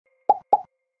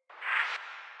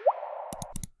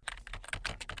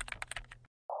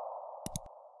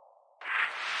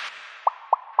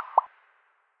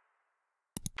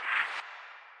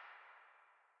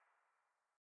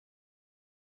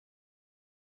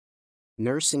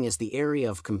Nursing is the area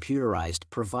of computerized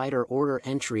provider order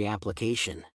entry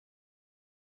application.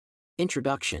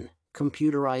 Introduction: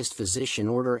 Computerized physician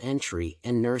order entry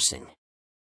and nursing.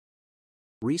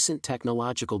 Recent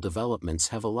technological developments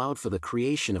have allowed for the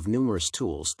creation of numerous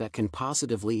tools that can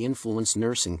positively influence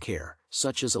nursing care,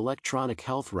 such as electronic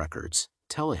health records,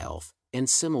 telehealth,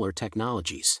 and similar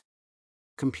technologies.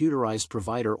 Computerized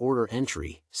provider order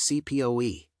entry,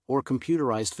 CPOE, or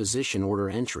computerized physician order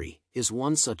entry, is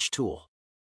one such tool.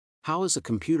 How is a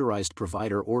computerized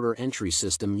provider order entry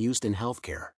system used in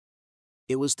healthcare?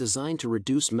 It was designed to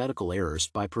reduce medical errors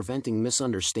by preventing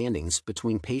misunderstandings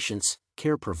between patients,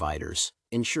 care providers,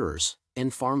 insurers,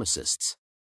 and pharmacists.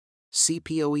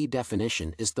 CPOE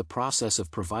definition is the process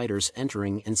of providers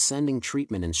entering and sending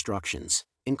treatment instructions,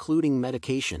 including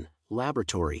medication,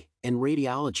 laboratory, and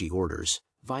radiology orders,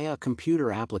 via a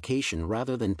computer application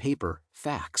rather than paper,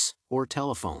 fax, or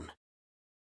telephone.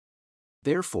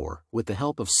 Therefore, with the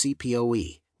help of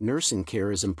CPOE, nursing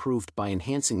care is improved by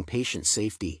enhancing patient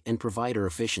safety and provider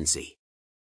efficiency.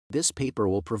 This paper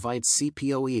will provide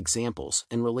CPOE examples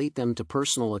and relate them to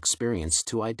personal experience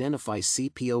to identify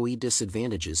CPOE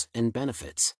disadvantages and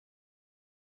benefits.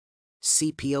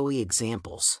 CPOE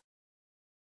examples.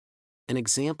 An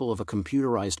example of a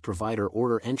computerized provider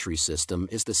order entry system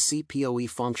is the CPOE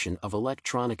function of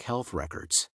electronic health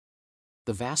records.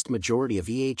 The vast majority of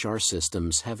EHR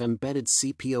systems have embedded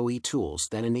CPOE tools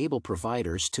that enable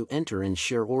providers to enter and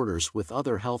share orders with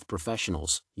other health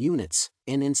professionals, units,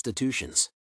 and institutions.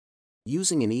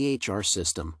 Using an EHR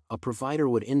system, a provider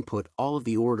would input all of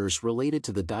the orders related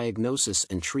to the diagnosis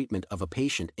and treatment of a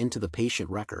patient into the patient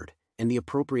record, and the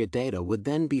appropriate data would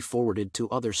then be forwarded to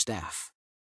other staff.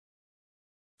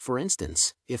 For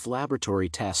instance, if laboratory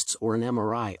tests or an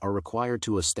MRI are required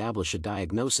to establish a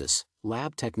diagnosis,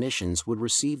 lab technicians would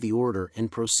receive the order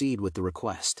and proceed with the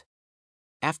request.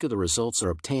 After the results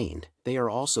are obtained, they are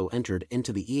also entered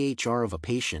into the EHR of a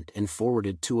patient and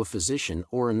forwarded to a physician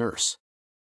or a nurse.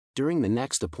 During the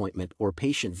next appointment or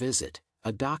patient visit,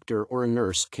 a doctor or a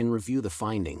nurse can review the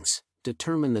findings,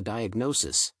 determine the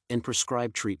diagnosis, and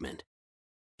prescribe treatment.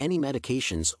 Any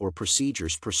medications or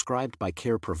procedures prescribed by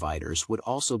care providers would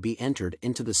also be entered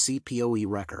into the CPOE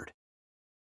record.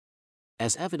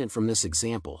 As evident from this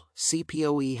example,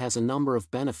 CPOE has a number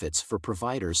of benefits for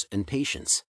providers and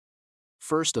patients.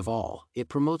 First of all, it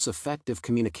promotes effective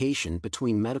communication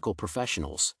between medical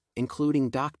professionals,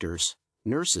 including doctors,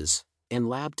 nurses, and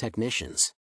lab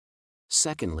technicians.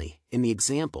 Secondly, in the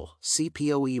example,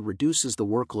 CPOE reduces the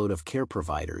workload of care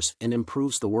providers and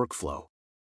improves the workflow.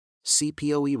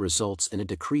 CPOE results in a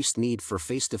decreased need for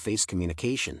face-to-face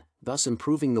communication, thus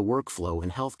improving the workflow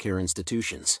in healthcare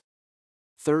institutions.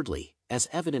 Thirdly, as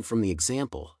evident from the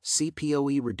example,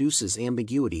 CPOE reduces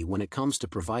ambiguity when it comes to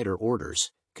provider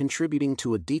orders, contributing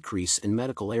to a decrease in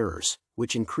medical errors,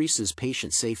 which increases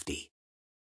patient safety.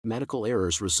 Medical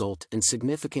errors result in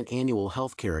significant annual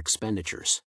healthcare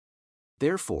expenditures.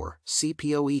 Therefore,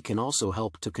 CPOE can also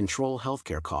help to control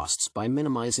healthcare costs by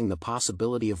minimizing the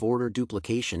possibility of order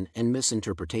duplication and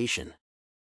misinterpretation.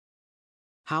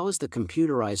 How is the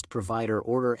computerized provider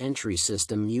order entry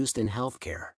system used in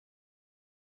healthcare?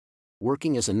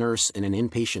 Working as a nurse in an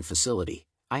inpatient facility,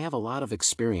 I have a lot of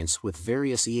experience with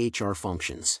various EHR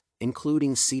functions,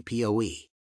 including CPOE.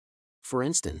 For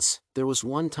instance, there was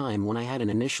one time when I had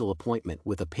an initial appointment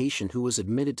with a patient who was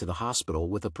admitted to the hospital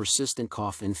with a persistent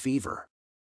cough and fever.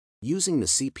 Using the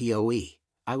CPOE,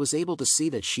 I was able to see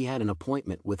that she had an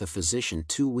appointment with a physician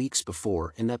 2 weeks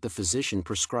before and that the physician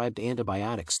prescribed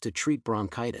antibiotics to treat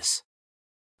bronchitis.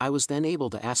 I was then able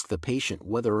to ask the patient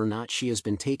whether or not she has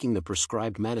been taking the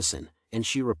prescribed medicine, and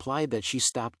she replied that she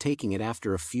stopped taking it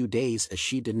after a few days as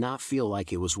she did not feel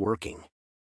like it was working.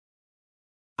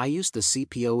 I used the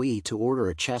CPOE to order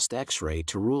a chest X-ray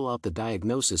to rule out the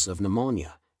diagnosis of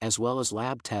pneumonia, as well as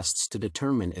lab tests to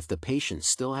determine if the patient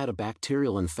still had a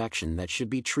bacterial infection that should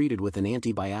be treated with an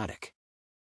antibiotic.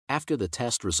 After the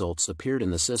test results appeared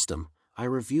in the system, I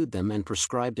reviewed them and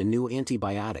prescribed a new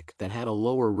antibiotic that had a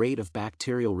lower rate of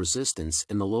bacterial resistance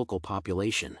in the local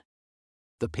population.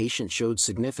 The patient showed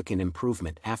significant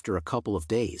improvement after a couple of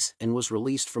days and was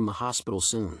released from the hospital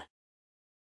soon.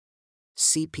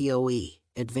 CPOE.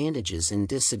 Advantages and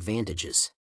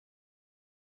disadvantages.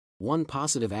 One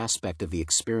positive aspect of the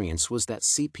experience was that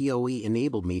CPOE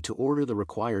enabled me to order the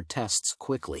required tests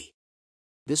quickly.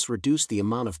 This reduced the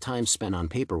amount of time spent on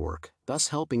paperwork, thus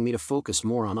helping me to focus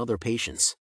more on other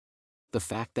patients. The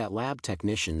fact that lab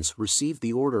technicians received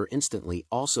the order instantly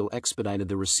also expedited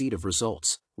the receipt of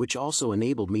results, which also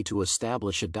enabled me to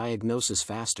establish a diagnosis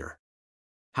faster.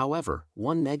 However,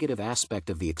 one negative aspect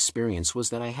of the experience was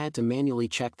that I had to manually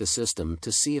check the system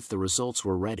to see if the results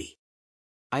were ready.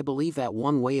 I believe that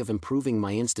one way of improving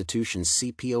my institution's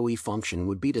CPOE function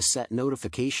would be to set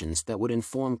notifications that would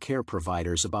inform care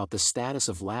providers about the status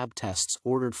of lab tests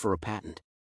ordered for a patent.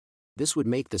 This would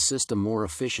make the system more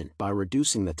efficient by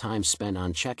reducing the time spent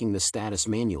on checking the status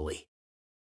manually.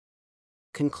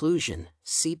 Conclusion: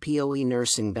 CPOE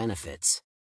nursing benefits.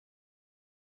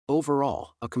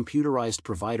 Overall, a computerized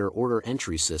provider order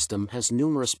entry system has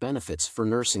numerous benefits for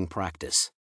nursing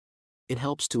practice. It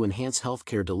helps to enhance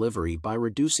healthcare delivery by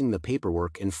reducing the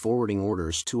paperwork and forwarding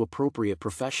orders to appropriate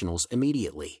professionals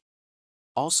immediately.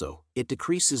 Also, it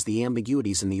decreases the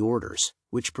ambiguities in the orders,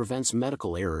 which prevents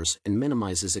medical errors and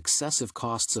minimizes excessive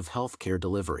costs of healthcare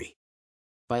delivery.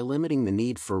 By limiting the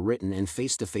need for written and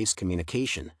face-to-face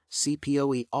communication,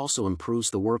 CPOE also improves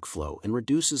the workflow and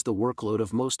reduces the workload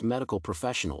of most medical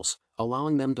professionals,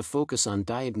 allowing them to focus on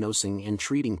diagnosing and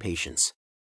treating patients.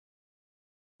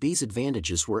 These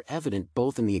advantages were evident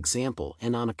both in the example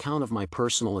and on account of my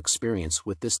personal experience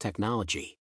with this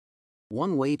technology.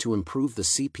 One way to improve the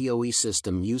CPOE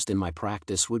system used in my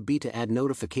practice would be to add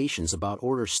notifications about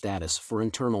order status for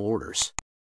internal orders.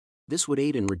 This would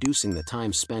aid in reducing the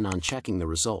time spent on checking the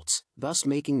results, thus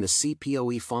making the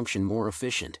CPOE function more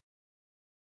efficient.